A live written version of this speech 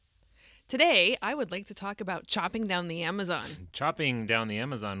Today, I would like to talk about chopping down the Amazon. Chopping down the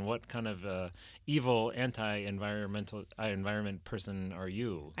Amazon, what kind of evil environment person are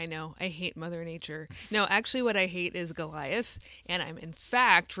you? I know, I hate Mother Nature. No, actually, what I hate is Goliath, and I'm in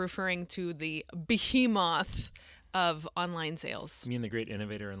fact referring to the behemoth of online sales. You mean the great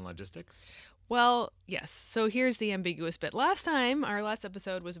innovator in logistics? Well, yes. So here's the ambiguous bit. Our last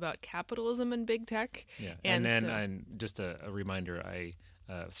episode was about capitalism and big tech. Yeah, and just a reminder, I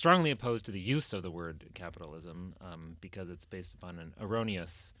strongly opposed to the use of the word capitalism because it's based upon an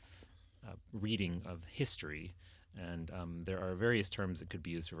erroneous reading of history, and there are various terms that could be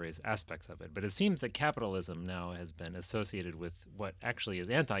used for various aspects of it. But it seems that capitalism now has been associated with what actually is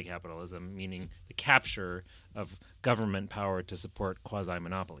anti-capitalism, meaning the capture of government power to support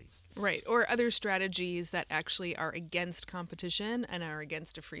quasi-monopolies. Right, or other strategies that actually are against competition and are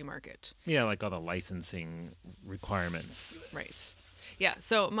against a free market. Yeah, like all the licensing requirements. Right. Yeah,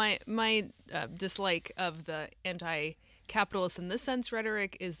 so my dislike of the anti-capitalist in this sense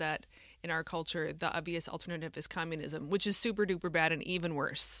rhetoric is that in our culture, the obvious alternative is communism, which is super duper bad and even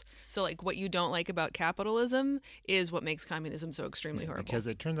worse. So like what you don't like about capitalism is what makes communism so extremely horrible. Because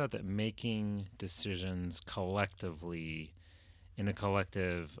it turns out that making decisions collectively in a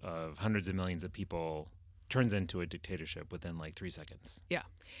collective of hundreds of millions of people turns into a dictatorship within like 3 seconds. Yeah.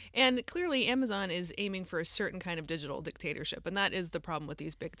 And clearly Amazon is aiming for a certain kind of digital dictatorship, and that is the problem with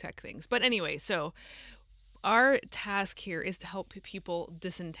these big tech things. But anyway, so our task here is to help people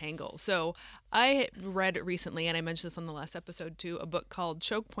disentangle. So I read recently, and I mentioned this on the last episode too, a book called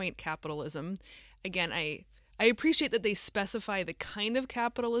Choke Point Capitalism. Again, I appreciate that they specify the kind of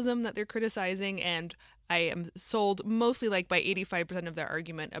capitalism that they're criticizing, and I am sold mostly like by 85% of their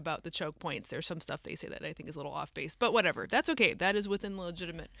argument about the choke points. There's some stuff they say that I think is a little off base, but whatever. That's okay. That is within the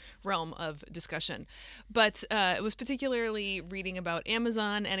legitimate realm of discussion. But it was particularly reading about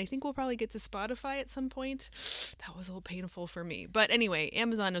Amazon, and I think we'll probably get to Spotify at some point. That was a little painful for me. But anyway,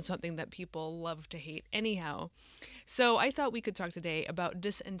 Amazon is something that people love to hate anyhow. So I thought we could talk today about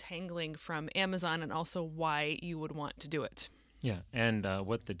disentangling from Amazon and also why you would want to do it. Yeah, and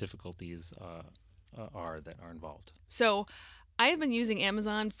what the difficulties are that are involved. So I have been using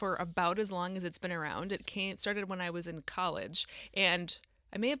Amazon for about as long as it's been around. It started when I was in college, and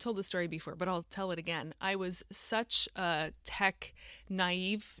I may have told the story before, but I'll tell it again. I was such a tech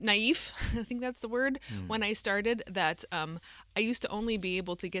naive, I think that's the word, when I started, that I used to only be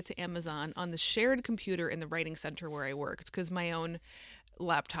able to get to Amazon on the shared computer in the writing center where I worked, because my own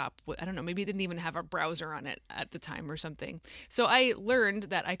laptop, I don't know, maybe it didn't even have a browser on it at the time or something. So I learned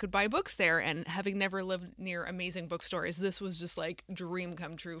that I could buy books there, and having never lived near amazing bookstores, this was just like dream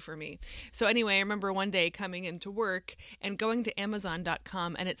come true for me. So anyway, I remember one day coming into work and going to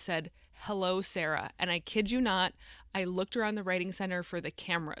Amazon.com, and it said, "Hello, Sarah." And I kid you not, I looked around the writing center for the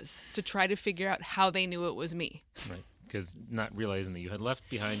cameras to try to figure out how they knew it was me. Right. Because not realizing that you had left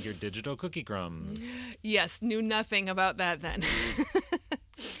behind your digital cookie crumbs. Yes, knew nothing about that then.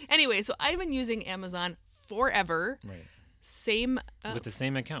 Anyway, so I've been using Amazon forever. Right. With the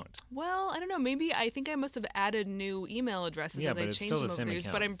same account. Well, I don't know. Maybe I think I must have added new email addresses as I changed them over the years,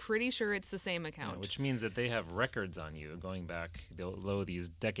 but I'm pretty sure it's the same account. Yeah, which means that they have records on you going back below these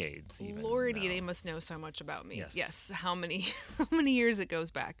decades even. Lordy, now. they must know so much about me. Yes. How many years it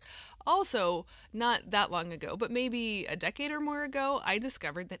goes back. Also, not that long ago, but maybe a decade or more ago, I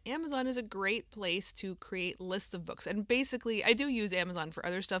discovered that Amazon is a great place to create lists of books. And basically, I do use Amazon for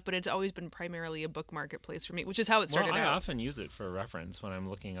other stuff, but it's always been primarily a book marketplace for me, which is how it started out. I often use it for reference when I'm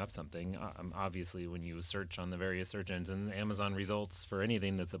looking up something. Obviously, when you search on the various search engines, Amazon results for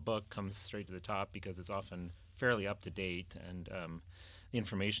anything that's a book comes straight to the top because it's often fairly up to date, and the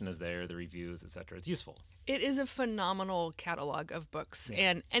information is there, the reviews, etc. It's useful. It is a phenomenal catalog of books,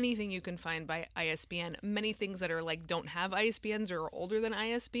 and anything you can find by ISBN. Many things that are like don't have ISBNs or are older than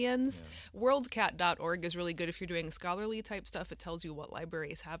ISBNs. Yeah. Worldcat.org is really good if you're doing scholarly type stuff. It tells you what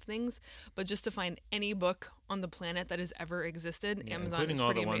libraries have things. But just to find any book on the planet that has ever existed, Amazon is pretty amazing. Including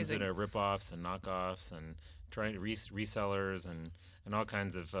all the ones that are ripoffs and knockoffs and trying resellers and all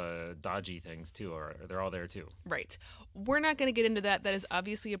kinds of dodgy things too, or they're all there too. Right. We're not going to get into that. That is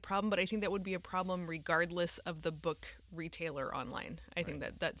obviously a problem, but I think that would be a problem regardless of the book retailer online. I think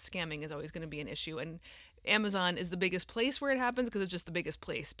that scamming is always going to be an issue, and Amazon is the biggest place where it happens because it's just the biggest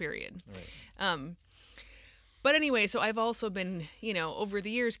place, period. Right. But anyway, so I've also been, over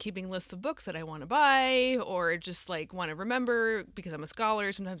the years keeping lists of books that I want to buy or just like want to remember because I'm a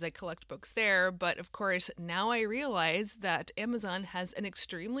scholar. Sometimes I collect books there. But of course, now I realize that Amazon has an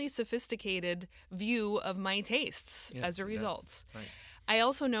extremely sophisticated view of my tastes as a result. Right. I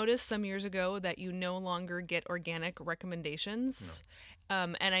also noticed some years ago that you no longer get organic recommendations.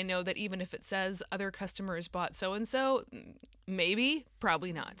 And I know that even if it says other customers bought so and so, maybe,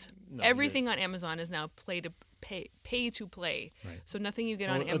 probably not. No, Everything on Amazon is now pay to play. Right. So nothing you get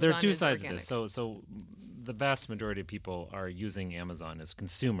on Amazon there are two is sides organic. of this. So the vast majority of people are using Amazon as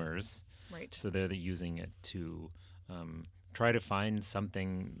consumers. Right. So they're using it to try to find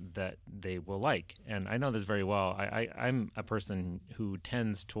something that they will like. And I know this very well. I'm a person who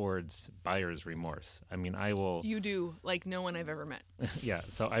tends towards buyer's remorse. I mean, I will... You do, like no one I've ever met. Yeah,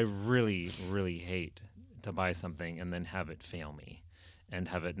 so I really, really hate to buy something and then have it fail me and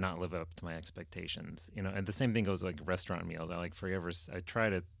have it not live up to my expectations. And the same thing goes like restaurant meals. I try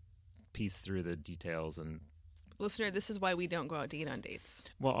to piece through the details and... Listener, this is why we don't go out to eat on dates.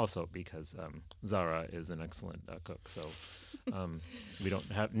 Well, also because Zara is an excellent cook, so we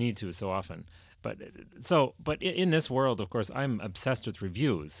don't need to so often. But in this world, of course, I'm obsessed with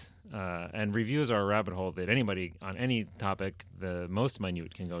reviews, and reviews are a rabbit hole that anybody on any topic, the most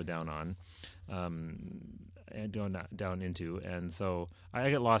minute, can go down on, and go down into. And so I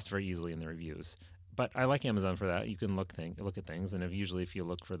get lost very easily in the reviews. But I like Amazon for that. You can look at things, and if you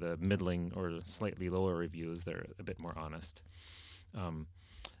look for the middling or slightly lower reviews, they're a bit more honest. So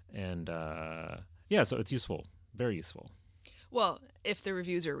it's useful, very useful. Well, if the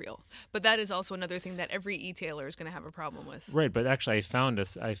reviews are real, but that is also another thing that every e-tailer is going to have a problem with. Right, but actually, I found a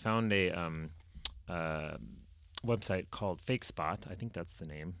website called FakeSpot. I think that's the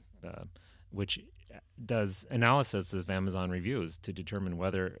name, which does analysis of Amazon reviews to determine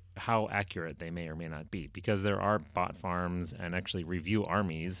how accurate they may or may not be, because there are bot farms and actually review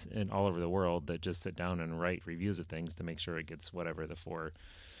armies all over the world that just sit down and write reviews of things to make sure it gets whatever the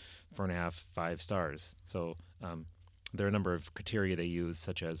 4.5, 5 stars. So there are a number of criteria they use,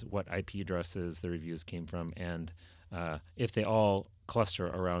 such as what IP addresses the reviews came from, and if they all cluster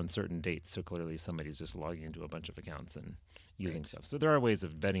around certain dates. So clearly somebody's just logging into a bunch of accounts and using stuff. So there are ways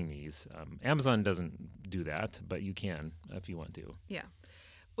of vetting these. Amazon doesn't do that, but you can if you want to. Yeah.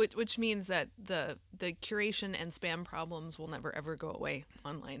 Which means that the curation and spam problems will never, ever go away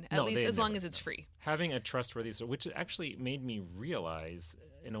online, at least as long as it's free. Having a trustworthy source, which actually made me realize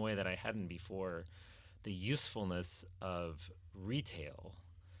in a way that I hadn't before, the usefulness of retail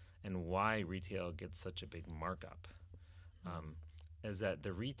and why retail gets such a big markup. Is that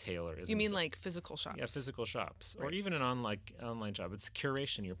the retailer is... You mean like physical shops? Yeah, physical shops. Right. Or even an online shop. It's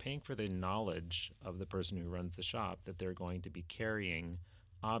curation. You're paying for the knowledge of the person who runs the shop, that they're going to be carrying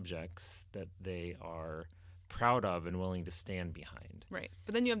objects that they are proud of and willing to stand behind. Right.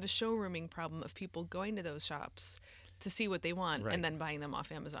 But then you have the showrooming problem of people going to those shops to see what they want and then buying them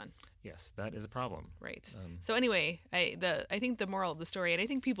off Amazon. Yes, that is a problem. Right. So anyway, I think the moral of the story, and I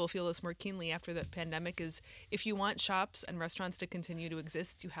think people feel this more keenly after the pandemic, is if you want shops and restaurants to continue to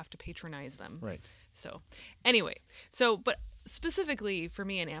exist, you have to patronize them. Right. So anyway, but specifically for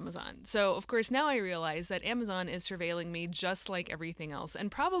me and Amazon. So, of course, now I realize that Amazon is surveilling me just like everything else. And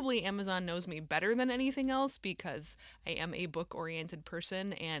probably Amazon knows me better than anything else because I am a book-oriented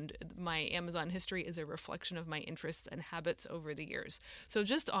person and my Amazon history is a reflection of my interests and habits over the years. So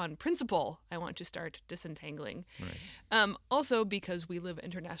just on principle, I want to start disentangling. Right. Also, because we live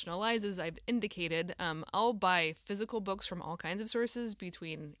international lives, as I've indicated, I'll buy physical books from all kinds of sources,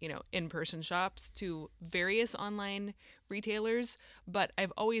 between, in-person shops to various online retailers, but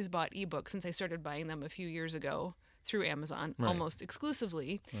I've always bought ebooks since I started buying them a few years ago through Amazon, almost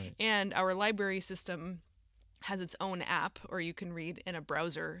exclusively. Right. And our library system has its own app, or you can read in a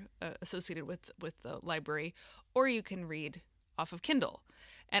browser associated with the library, or you can read off of Kindle.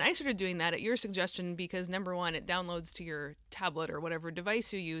 And I started doing that at your suggestion because, number one, it downloads to your tablet or whatever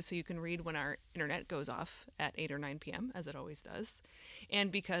device you use so you can read when our internet goes off at 8 or 9 p.m., as it always does. And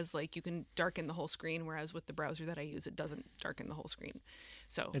because, you can darken the whole screen, whereas with the browser that I use, it doesn't darken the whole screen.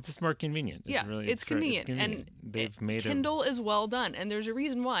 So it's just more convenient. It's convenient. And they've made Kindle is well done. And there's a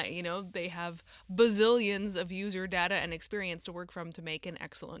reason why. They have bazillions of user data and experience to work from to make an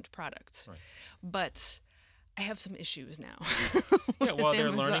excellent product. Right. But I have some issues now. Yeah, well,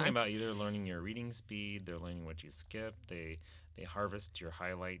 they're learning about you. They're learning your reading speed. They're learning what you skip. They harvest your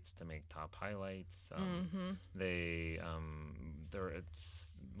highlights to make top highlights. They're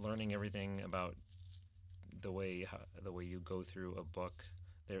learning everything about the way you go through a book.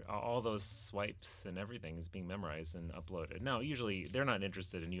 All those swipes and everything is being memorized and uploaded. Now, usually they're not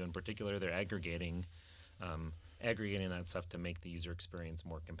interested in you in particular. They're aggregating that stuff to make the user experience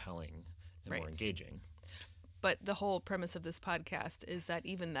more compelling and more engaging. But the whole premise of this podcast is that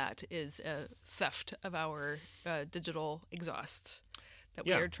even that is a theft of our digital exhaust that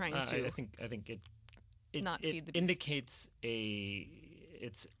we are trying to. I think it not feed the beast. Indicates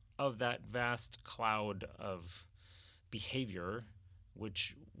it's of that vast cloud of behavior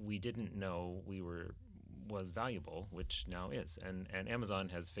which we didn't know was valuable, which now is. And Amazon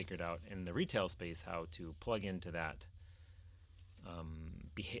has figured out in the retail space how to plug into that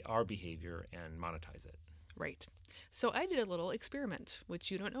our behavior and monetize it. Right. So I did a little experiment, which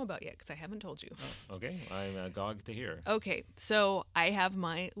you don't know about yet because I haven't told you. Oh, okay. I'm agog to hear. Okay. So I have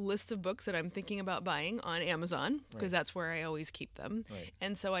my list of books that I'm thinking about buying on Amazon because that's where I always keep them. Right.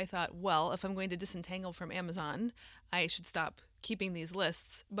 And so I thought, well, if I'm going to disentangle from Amazon, I should stop keeping these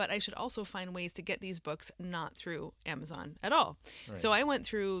lists, but I should also find ways to get these books not through Amazon at all. Right. So I went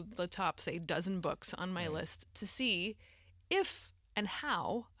through the top, say, dozen books on my list to see if and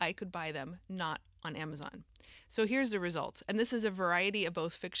how I could buy them not on Amazon. So here's the results. And this is a variety of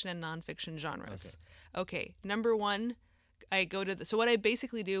both fiction and nonfiction genres. Okay. Number one, I go to so what I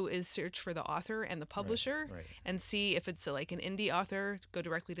basically do is search for the author and the publisher and see if it's like an indie author, go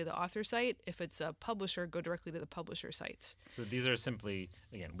directly to the author site. If it's a publisher, go directly to the publisher site. So these are simply,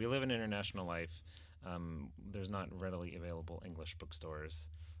 again, we live in international life. There's not readily available English bookstores.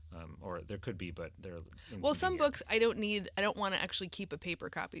 Or there could be, but they're well. Some books I don't want to actually keep a paper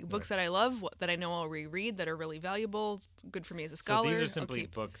copy. Books that I love, that I know I'll reread, that are really valuable, good for me as a scholar. So these are simply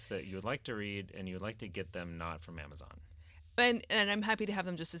books that you would like to read, and you would like to get them not from Amazon. And I'm happy to have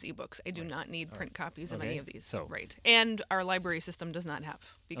them just as ebooks. I do not need print copies of any of these. So. Right. And our library system does not have,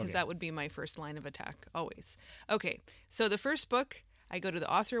 because that would be my first line of attack always. Okay. So the first book, I go to the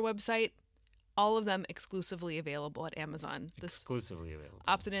author website. All of them exclusively available at Amazon. Exclusively available.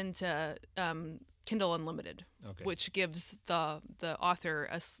 Opted into Kindle Unlimited, which gives the author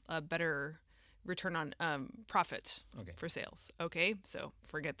a better return on profit for sales. Okay, so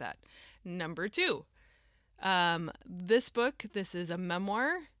forget that. Number two, this book, this is a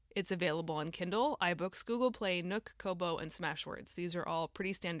memoir. It's available on Kindle, iBooks, Google Play, Nook, Kobo, and Smashwords. These are all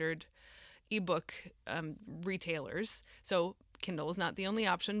pretty standard ebook retailers. So Kindle is not the only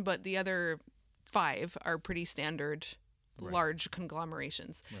option, but the other 5 are pretty standard large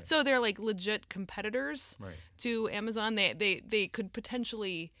conglomerations. So they're like legit competitors to Amazon. They could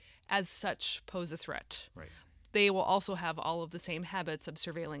potentially, as such, pose a threat. They will also have all of the same habits of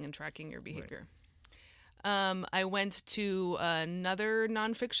surveilling and tracking your behavior. I went to another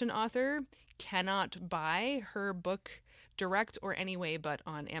nonfiction author, cannot buy her book direct or any way but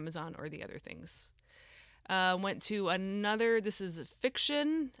on Amazon or the other things. Went to another, this is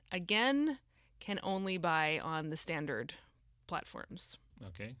fiction, again, can only buy on the standard platforms.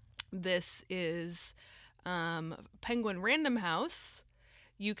 Okay. This is Penguin Random House.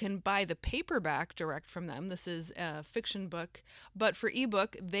 You can buy the paperback direct from them. This is a fiction book. But for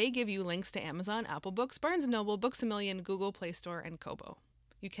ebook, they give you links to Amazon, Apple Books, Barnes & Noble, Books A Million, Google Play Store, and Kobo.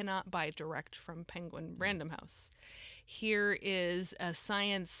 You cannot buy direct from Penguin Random House. Here is a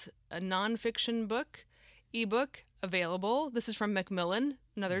nonfiction book, ebook, available. This is from Macmillan,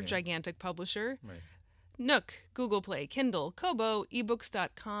 another gigantic publisher. Nook, Google Play, Kindle, Kobo,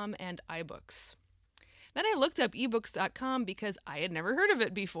 ebooks.com, and iBooks. Then I looked up ebooks.com because I had never heard of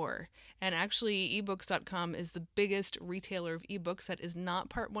it before. And actually, ebooks.com is the biggest retailer of ebooks that is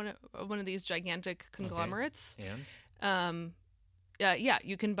not one of these gigantic conglomerates. And?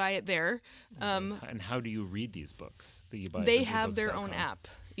 You can buy it there. And how do you read these books that you buy? They have their own app.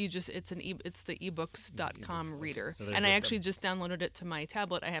 It's the ebooks.com reader. So and I actually just downloaded it to my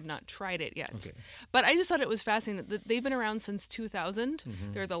tablet. I have not tried it yet. But I just thought it was fascinating that they've been around since 2000.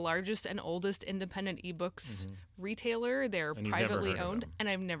 They're the largest and oldest independent ebooks retailer. They're privately owned, and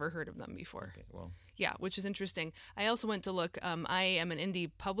I've never heard of them before. Yeah, which is interesting. I also went to look. I am an indie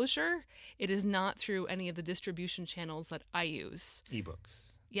publisher. It is not through any of the distribution channels that I use.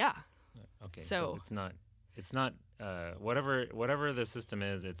 Ebooks. Yeah. Okay. So it's not whatever the system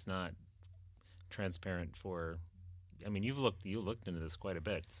is. It's not transparent for. I mean, you looked into this quite a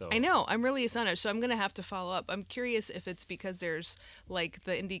bit. So I know. I'm really astonished. So I'm going to have to follow up. I'm curious if it's because there's like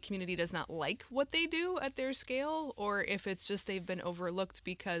the indie community does not like what they do at their scale, or if it's just they've been overlooked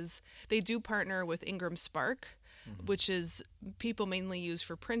because they do partner with Ingram Spark, which is people mainly use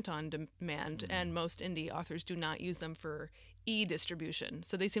for print on demand, and most indie authors do not use them for e-distribution.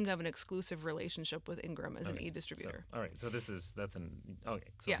 So they seem to have an exclusive relationship with Ingram as an e-distributor. So, all right. So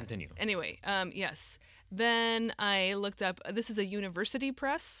continue. Anyway, yes. Then I looked up, this is a university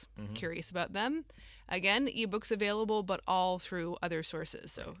press, curious about them. Again, ebooks available, but all through other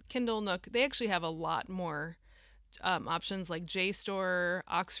sources. So Kindle, Nook, they actually have a lot more options like JSTOR,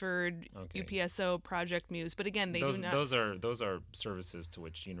 Oxford, UPSO, Project Muse. But again, do not. Those are services to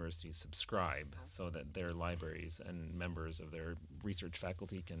which universities subscribe so that their libraries and members of their research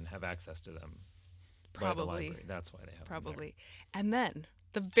faculty can have access to them. By the library. That's why they have them there. And then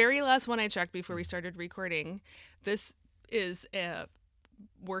the very last one I checked before we started recording, this is a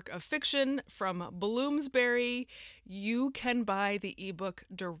work of fiction from Bloomsbury, you can buy the ebook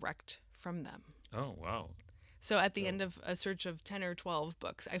direct from them. Oh, wow. So at the end of a search of 10 or 12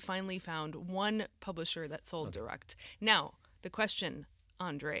 books, I finally found one publisher that sold direct. Now, the question,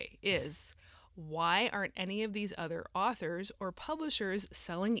 Andre, is why aren't any of these other authors or publishers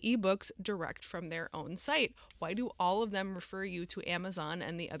selling ebooks direct from their own site? Why do all of them refer you to Amazon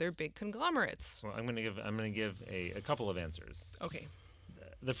and the other big conglomerates? Well, I'm going to give a couple of answers. Okay.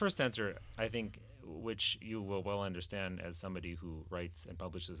 The first answer, I think, which you will well understand as somebody who writes and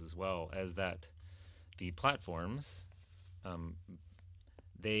publishes as well, as that the platforms,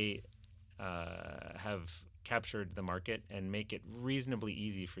 they have captured the market and make it reasonably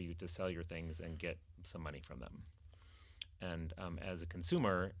easy for you to sell your things and get some money from them. And as a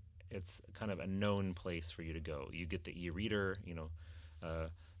consumer, it's kind of a known place for you to go. You get the e-reader,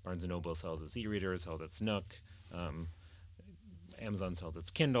 Barnes & Noble sells its e-reader, sells its Nook, Amazon sells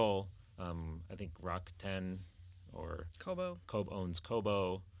its Kindle, I think Rakuten or Kobo owns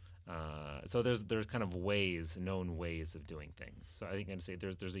Kobo. So there's kind of known ways of doing things. So I think I'm going to say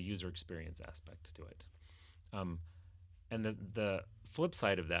there's a user experience aspect to it. And the flip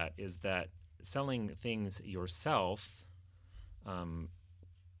side of that is that selling things yourself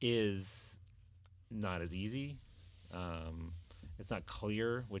is not as easy. It's not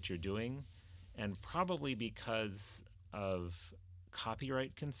clear what you're doing. And probably because of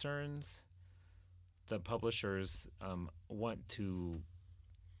copyright concerns, the publishers want to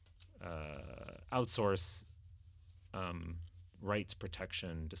outsource rights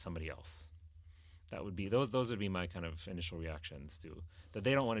protection to somebody else. That would be those would be my kind of initial reactions to that.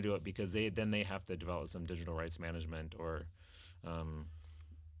 They don't want to do it because they have to develop some digital rights management or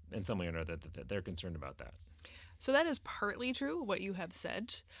in some way or another that they're concerned about that. So that is partly true, what you have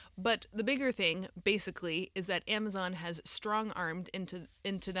said. But the bigger thing, basically, is that Amazon has strong-armed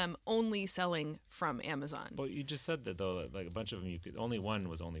into them only selling from Amazon. Well, you just said that, though, like a bunch of them, only one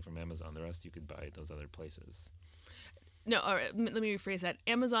was only from Amazon. The rest you could buy at those other places. No, all right, let me rephrase that.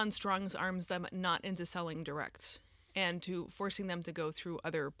 Amazon strong-arms them not into selling direct and to forcing them to go through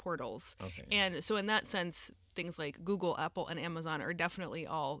other portals. Okay. And so in that sense, things like Google, Apple, and Amazon are definitely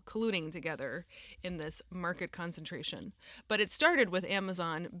all colluding together in this market concentration. But it started with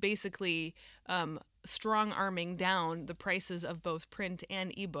Amazon basically strong-arming down the prices of both print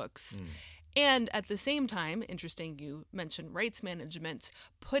and ebooks. And at the same time, interesting, you mentioned rights management,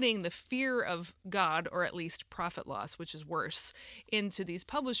 putting the fear of God, or at least profit loss, which is worse, into these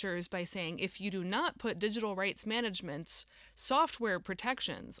publishers by saying, if you do not put digital rights management software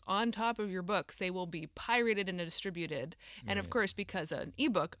protections on top of your books, they will be pirated and distributed. And of course, because an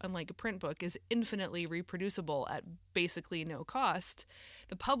ebook, unlike a print book, is infinitely reproducible at basically no cost,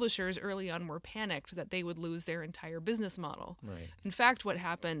 the publishers early on were panicked that they would lose their entire business model. Right. In fact, what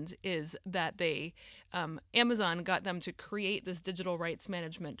happened is that Amazon got them to create this digital rights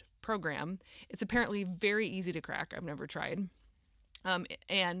management program. It's apparently very easy to crack. I've never tried.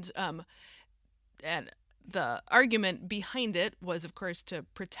 And the argument behind it was, of course, to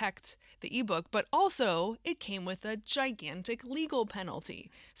protect the ebook, but also it came with a gigantic legal penalty.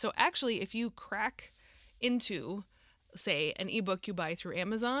 So actually, if you crack into, say, an ebook you buy through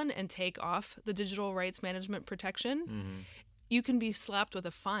Amazon and take off the digital rights management protection, you can be slapped with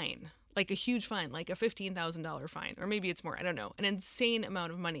a fine, like a huge fine, like a $15,000 fine, or maybe it's more, I don't know, an insane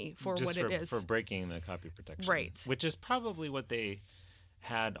amount of money for Just what it is. For breaking the copy protection. Right. Which is probably what they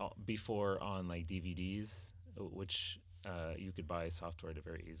had before on like DVDs, which you could buy software to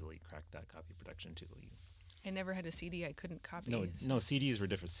very easily crack that copy protection too. I never had a CD I couldn't copy. No, CDs were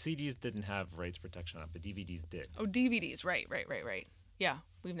different. CDs didn't have rights protection on it, but DVDs did. Oh, DVDs, right. Yeah,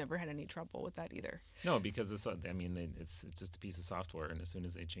 we've never had any trouble with that either. No, because it's just a piece of software, and as soon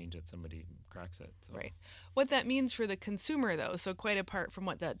as they change it, somebody cracks it. So. Right. What that means for the consumer, though, so quite apart from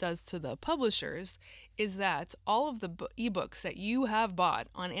what that does to the publishers, is that all of the ebooks that you have bought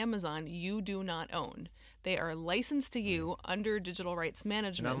on Amazon, you do not own. They are licensed to you under digital rights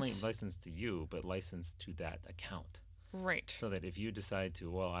management. Not only licensed to you, but licensed to that account. Right. So that if you decide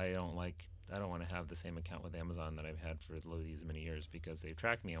to, I don't want to have the same account with Amazon that I've had for these many years because they've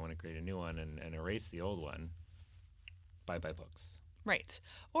tracked me. I want to create a new one and erase the old one. Buy books. Right.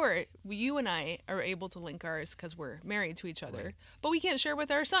 Or you and I are able to link ours because we're married to each other, Right. but we can't share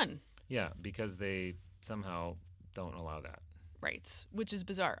with our son. Yeah, because they somehow don't allow that. Right, which is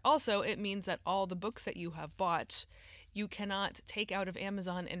bizarre. Also, it means that all the books that you have bought, you cannot take out of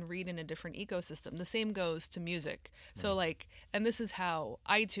Amazon and read in a different ecosystem. The same goes to music. So and this is how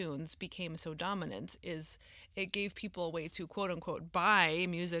iTunes became so dominant, is it gave people a way to quote unquote buy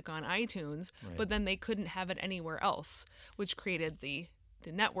music on iTunes, Right. but then they couldn't have it anywhere else, which created the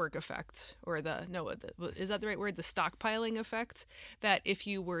network effect, or is that the right word? The stockpiling effect, that if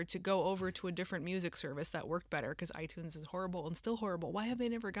you were to go over to a different music service that worked better, because iTunes is horrible and still horrible. Why have they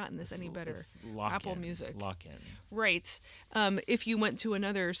never gotten this any better? Apple Music. Lock-in. Right. If you went to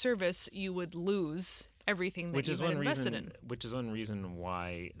another service, you would lose everything that you had invested in. Which is one reason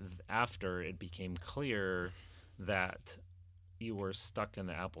why after it became clear that you were stuck in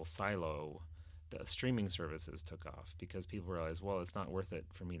the Apple silo, the streaming services took off, because people realized, well, it's not worth it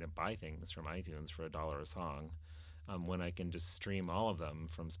for me to buy things from iTunes for $1 a song when I can just stream all of them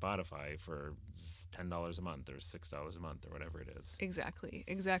from Spotify for $10 a month or $6 a month or whatever it is. Exactly.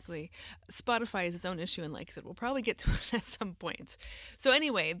 Spotify is its own issue, and like I said, we'll probably get to it at some point. So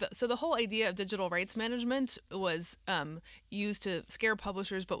anyway, the whole idea of digital rights management was used to scare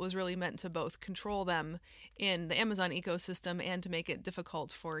publishers, but was really meant to both control them in the Amazon ecosystem and to make it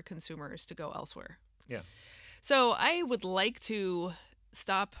difficult for consumers to go elsewhere. Yeah. So I would like to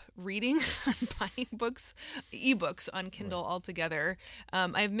stop reading and buying ebooks on Kindle altogether.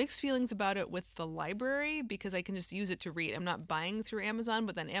 I have mixed feelings about it with the library, because I can just use it to read. I'm not buying through Amazon,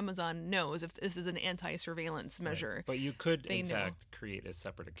 but then Amazon knows if this is an anti-surveillance measure. Right. But you could, in fact, create a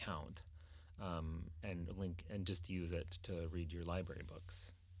separate account and link and just use it to read your library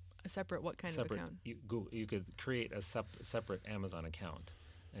books. A separate what kind of account? You could create a separate Amazon account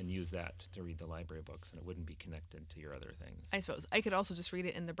and use that to read the library books, and it wouldn't be connected to your other things. I suppose I could also just read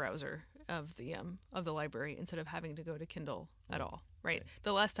it in the browser of the library instead of having to go to Kindle at all. Right?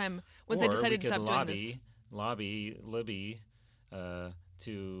 The last time, once I decided to stop doing this, lobby Libby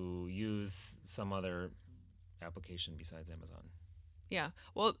to use some other application besides Amazon. Yeah.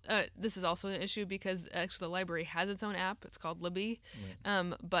 Well, this is also an issue because actually the library has its own app. It's called Libby,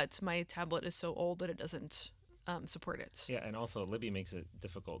 but my tablet is so old that it doesn't support it. Yeah, and also Libby makes it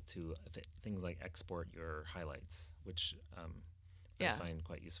difficult to things like export your highlights, which I find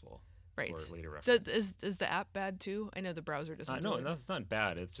quite useful for later reference. Is the app bad too? I know the browser doesn't. No, that's not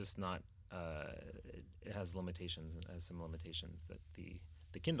bad. It's just not. It has limitations, and has some limitations that the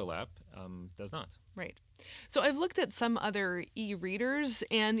Kindle app does not. Right. So I've looked at some other e-readers,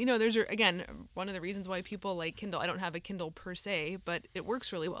 and there's again one of the reasons why people like Kindle. I don't have a Kindle per se, but it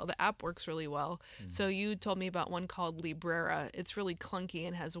works really well. The app works really well. Mm-hmm. So you told me about one called Librera. It's really clunky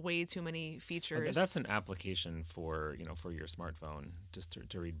and has way too many features. That's an application for for your smartphone, just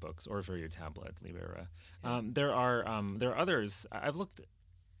to read books, or for your tablet. Librera. Yeah. There are others. I've looked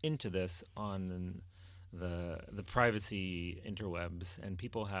into this on the privacy interwebs, and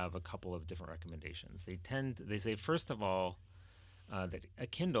people have a couple of different recommendations. They say, first of all, that a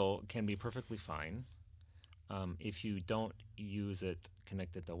Kindle can be perfectly fine if you don't use it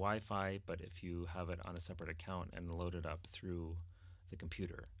connected to Wi-Fi, but if you have it on a separate account and load it up through the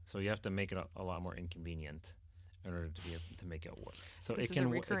computer. So you have to make it a lot more inconvenient in order to be able to make it work. So this is a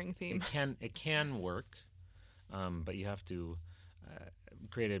recurring theme. It can work, but you have to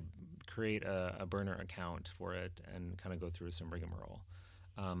create a burner account for it and kind of go through some rigmarole.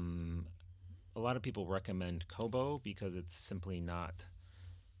 A lot of people recommend Kobo because it's simply not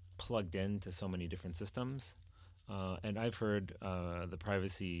plugged into so many different systems. And I've heard the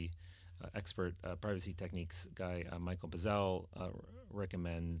privacy expert, privacy techniques guy, Michael Bazzell,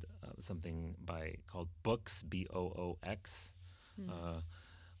 recommend something called Boox, Boox,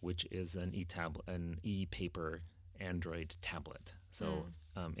 which is an e-paper Android tablet. So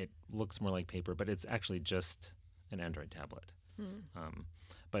it looks more like paper, but it's actually just an Android tablet.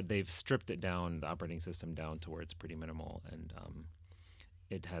 But they've stripped it down, the operating system down to where it's pretty minimal, and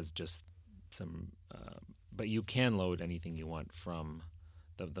it has just some. But you can load anything you want from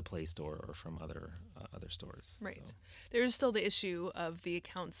the Play Store or from other stores. Right. So. There's still the issue of the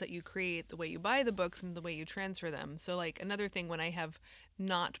accounts that you create, the way you buy the books, and the way you transfer them. So, like, another thing, when I have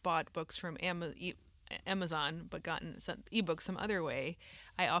not bought books from Amazon, but gotten ebooks some other way,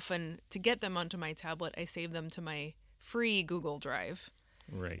 I often, to get them onto my tablet, I save them to my free Google Drive.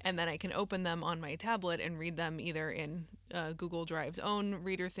 Right. And then I can open them on my tablet and read them either in Google Drive's own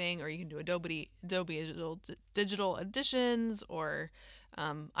reader thing, or you can do Adobe digital editions, or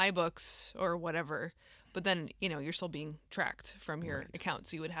iBooks, or whatever. But then, you're still being tracked from your account,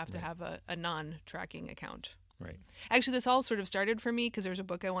 so you would have to have a non-tracking account. Right. Actually, this all sort of started for me because there's a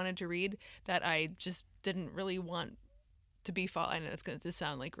book I wanted to read that I just didn't really want to be I know it's going to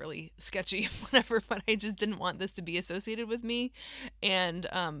sound like really sketchy, whatever, but I just didn't want this to be associated with me. And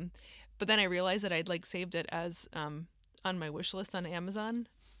but then I realized that I'd saved it as on my wish list on Amazon.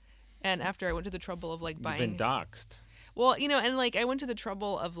 And after I went to the trouble of buying. You've been doxxed. Well, and I went to the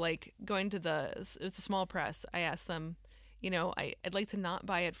trouble of going to it's a small press. I asked them, I'd like to not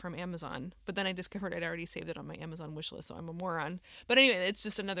buy it from Amazon, but then I discovered I'd already saved it on my Amazon wish list, so I'm a moron. But anyway, it's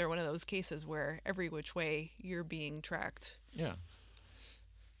just another one of those cases where every which way you're being tracked. Yeah.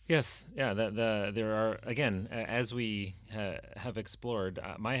 Yes, yeah. There are, again, as we have explored,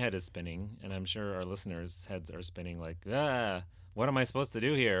 my head is spinning, and I'm sure our listeners' heads are spinning. Like, what am I supposed to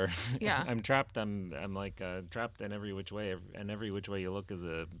do here? Yeah. I'm trapped. I'm like trapped in every which way, and every which way you look is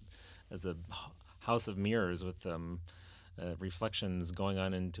a house of mirrors with reflections going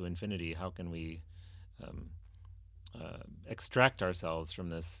on into infinity. How can we extract ourselves from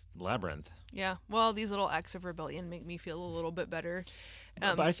this labyrinth? Yeah. Well, these little acts of rebellion make me feel a little bit better.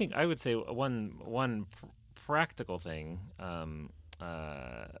 But I think I would say one practical thing, to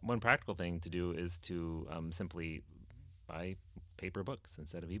do is to simply buy paper books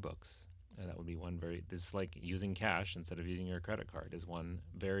instead of ebooks. And that would be this is like using cash instead of using your credit card is one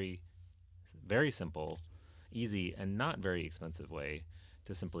very, very simple, easy, and not very expensive way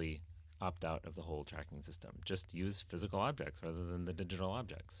to simply opt out of the whole tracking system. Just use physical objects rather than the digital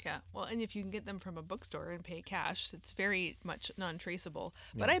objects. Yeah, well, and if you can get them from a bookstore and pay cash, it's very much non-traceable.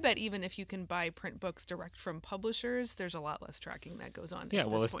 But I bet even if you can buy print books direct from publishers, there's a lot less tracking that goes on. Yeah,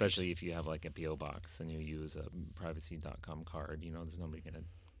 well, especially if you have like a P.O. box and you use a privacy.com card, there's nobody going to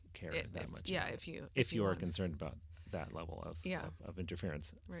care that much. Yeah, if you are concerned about that level of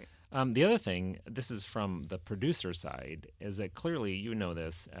interference. Right. The other thing, this is from the producer side, is that clearly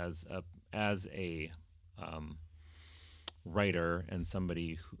this as a writer and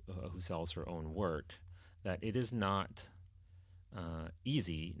somebody who sells her own work, that it is not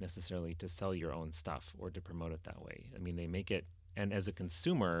easy necessarily to sell your own stuff or to promote it that way. I mean, they make it, and as a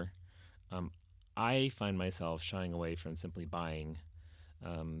consumer, I find myself shying away from simply buying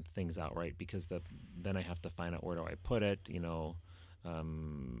things outright because then I have to find out where do I put it,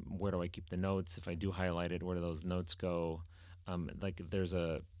 where do I keep the notes? If I do highlight it, where do those notes go? There's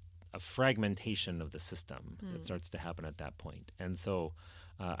a fragmentation of the system that starts to happen at that point. And so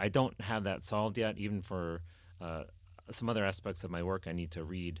I don't have that solved yet. Even for some other aspects of my work, I need to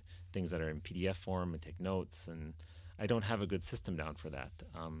read things that are in PDF form and take notes, and I don't have a good system down for that.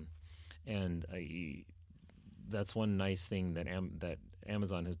 That's one nice thing that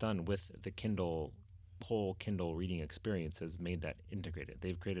Amazon has done with the whole Kindle reading experience, has made that integrated.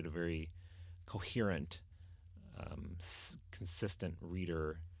 They've created a very coherent, consistent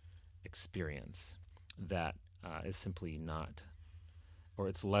reader experience that is simply not, or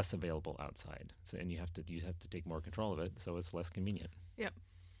it's less available outside. So, and you have to take more control of it, so it's less convenient. Yep.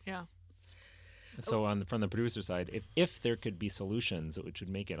 Yeah. So from the producer side, if there could be solutions which would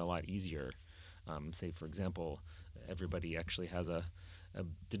make it a lot easier, say for example, everybody actually has a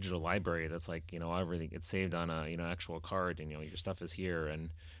digital library that's like, everything gets saved on a actual card, and your stuff is here,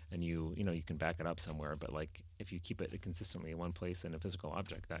 and you can back it up somewhere. But like if you keep it consistently in one place in a physical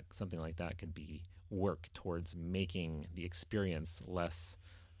object, that something like that could be work towards making the experience less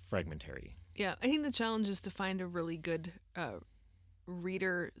fragmentary. Yeah, I think the challenge is to find a really good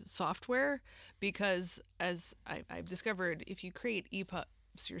reader software, because as I've discovered, if you create EPUBs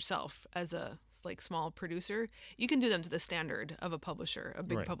yourself as a small producer, you can do them to the standard of a publisher, a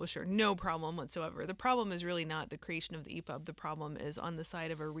big publisher, no problem whatsoever. The problem is really not the creation of the EPUB. The problem is on the side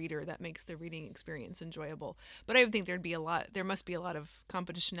of a reader that makes the reading experience enjoyable. But I would think there must be a lot of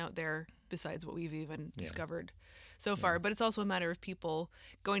competition out there besides what we've even discovered so far. But it's also a matter of people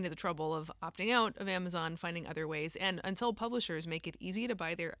going to the trouble of opting out of Amazon, finding other ways. And until publishers make it easy to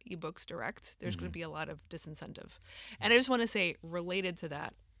buy their ebooks direct, there's going to be a lot of disincentive. And I just want to say, related to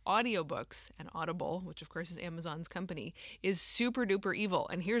that, audiobooks and Audible, which of course is Amazon's company, is super duper evil,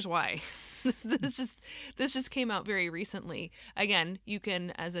 and here's why. This just came out very recently. Again, you can,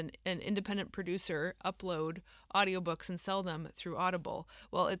 as an independent producer, upload audiobooks and sell them through Audible.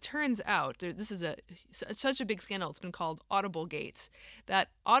 Well, it turns out this is such a big scandal. It's been called Audible Gate, that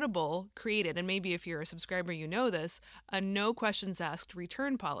Audible created, and maybe if you're a subscriber you know this, a no questions asked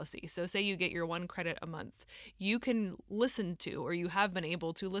return policy. So say you get your 1 credit a month, you can listen to, or you have been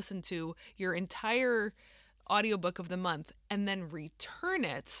able to listen to, your entire audiobook of the month and then return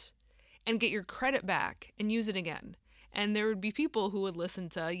it and get your credit back and use it again. And there would be people who would listen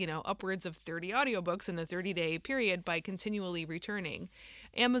to, upwards of 30 audiobooks in the 30-day period by continually returning.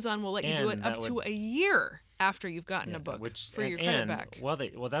 Amazon will let you do it up to a year after you've gotten a book for your credit back.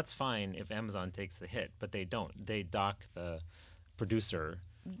 Well, that's fine if Amazon takes the hit, but they don't. They dock the producer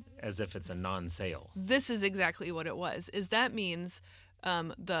as if it's a non-sale. This is exactly what it was. That means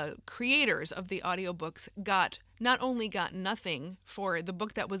the creators of the audiobooks got not only got nothing for the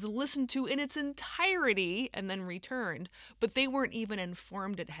book that was listened to in its entirety and then returned, but they weren't even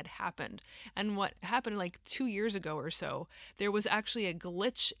informed it had happened. And what happened like 2 years ago or so, there was actually a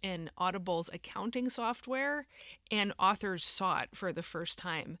glitch in Audible's accounting software, and authors saw it for the first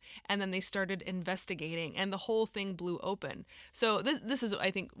time. And then they started investigating, and the whole thing blew open. So this is, I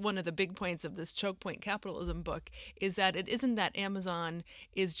think, one of the big points of this Choke Point Capitalism book, is that it isn't that Amazon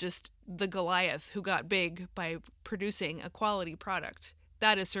is just the Goliath who got big by producing a quality product.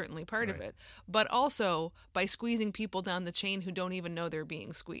 That is certainly part of it. But also by squeezing people down the chain who don't even know they're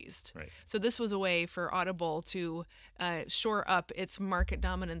being squeezed. Right. So this was a way for Audible to shore up its market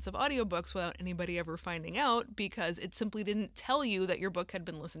dominance of audiobooks without anybody ever finding out, because it simply didn't tell you that your book had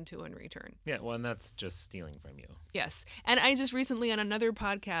been listened to in return. Yeah, well, and that's just stealing from you. Yes. And I just recently on another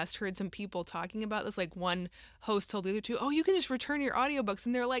podcast heard some people talking about this. Like one host told the other two, oh, you can just return your audiobooks.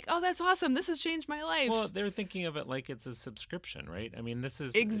 And they're like, oh, that's awesome. This has changed my life. Well, they're thinking of it like it's a subscription, right? I mean, this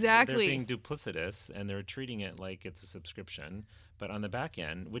is exactly. They're being duplicitous, and they're treating it like it's a subscription. But on the back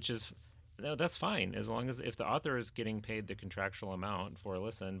end, which is, no, that's fine, as long as if the author is getting paid the contractual amount for a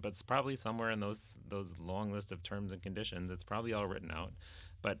listen, but it's probably somewhere in those long list of terms and conditions, it's probably all written out.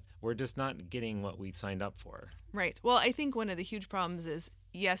 But we're just not getting what we signed up for. Right. Well, I think one of the huge problems is,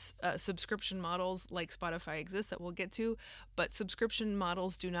 yes, subscription models like Spotify exist that we'll get to, but subscription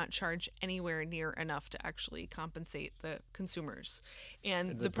models do not charge anywhere near enough to actually compensate the consumers.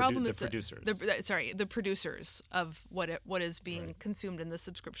 And the problem is the producers of what is being consumed in the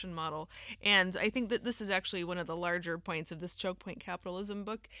subscription model. And I think that this is actually one of the larger points of this Choke Point Capitalism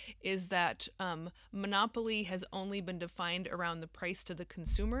book, is that monopoly has only been defined around the price to the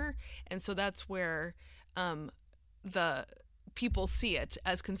consumer. And so that's where the people see it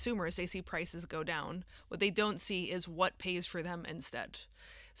as consumers. They see prices go down. What they don't see is what pays for them instead.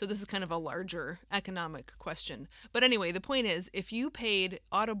 So this is kind of a larger economic question. But anyway, the point is, if you paid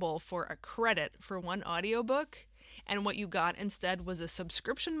Audible for a credit for one audiobook, and what you got instead was a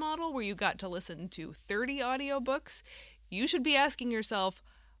subscription model where you got to listen to 30 audiobooks, you should be asking yourself,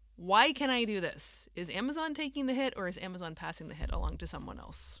 why can I do this? Is Amazon taking the hit, or is Amazon passing the hit along to someone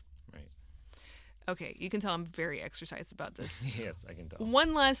else? Right. Okay, you can tell I'm very exercised about this. Yes, I can tell.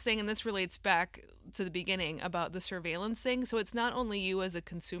 One last thing, and this relates back to the beginning about the surveillance thing. So it's not only you as a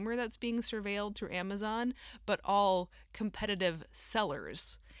consumer that's being surveilled through Amazon, but all competitive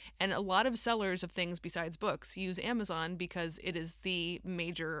sellers. And a lot of sellers of things besides books use Amazon because it is the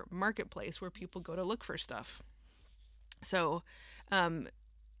major marketplace where people go to look for stuff. So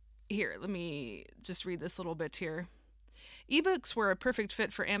here, let me just read this little bit here. Ebooks were a perfect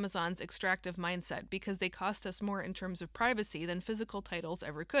fit for Amazon's extractive mindset because they cost us more in terms of privacy than physical titles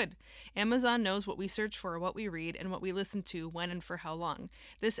ever could. Amazon knows what we search for, what we read, and what we listen to, when and for how long.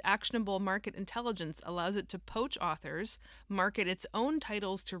 This actionable market intelligence allows it to poach authors, market its own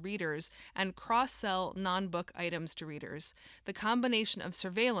titles to readers, and cross-sell non-book items to readers. The combination of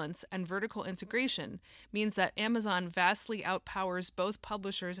surveillance and vertical integration means that Amazon vastly outpowers both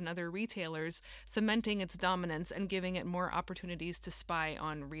publishers and other retailers, cementing its dominance and giving it more opportunities to spy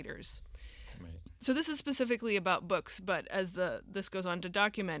on readers. Right. So this is specifically about books, but as this goes on to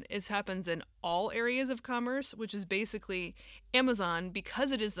document, it happens in all areas of commerce, which is basically Amazon,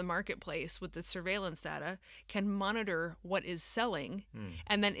 because it is the marketplace with the surveillance data, can monitor what is selling,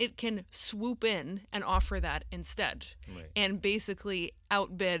 and then it can swoop in and offer that instead, and basically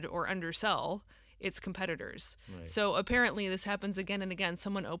outbid or undersell its competitors. Right. So apparently this happens again and again.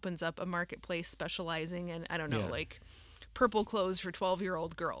 Someone opens up a marketplace specializing in, I don't know, like purple clothes for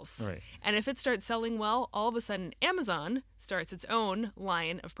 12-year-old girls. Right. And if it starts selling well, all of a sudden Amazon starts its own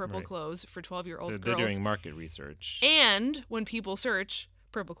line of purple clothes for 12-year-old girls. They're doing market research. And when people search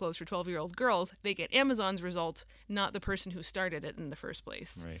purple clothes for 12-year-old girls, they get Amazon's result, not the person who started it in the first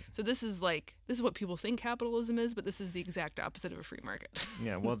place. Right. So this is what people think capitalism is, but this is the exact opposite of a free market.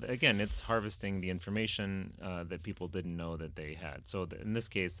 Yeah, well, again, it's harvesting the information that people didn't know that they had. So in this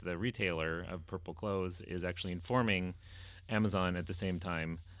case, the retailer of purple clothes is actually informing Amazon at the same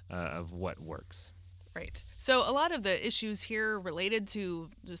time of what works. Right. So a lot of the issues here related to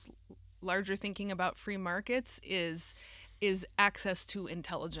just larger thinking about free markets is access to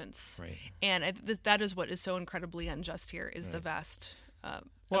intelligence. Right. And that is what is so incredibly unjust here, is the vast...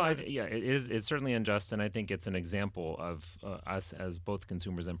 it's certainly unjust, and I think it's an example of us as both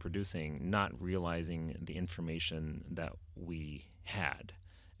consumers and producing not realizing the information that we had.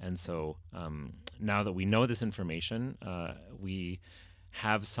 And so now that we know this information, we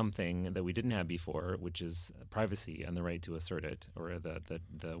have something that we didn't have before, which is privacy and the right to assert it, or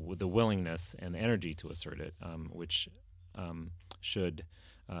the willingness and the energy to assert it, which should,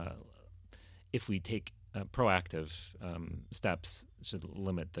 if we take proactive steps should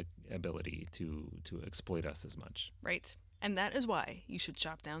limit the ability to exploit us as much. Right. And that is why you should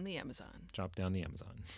chop down the Amazon. Chop down the Amazon.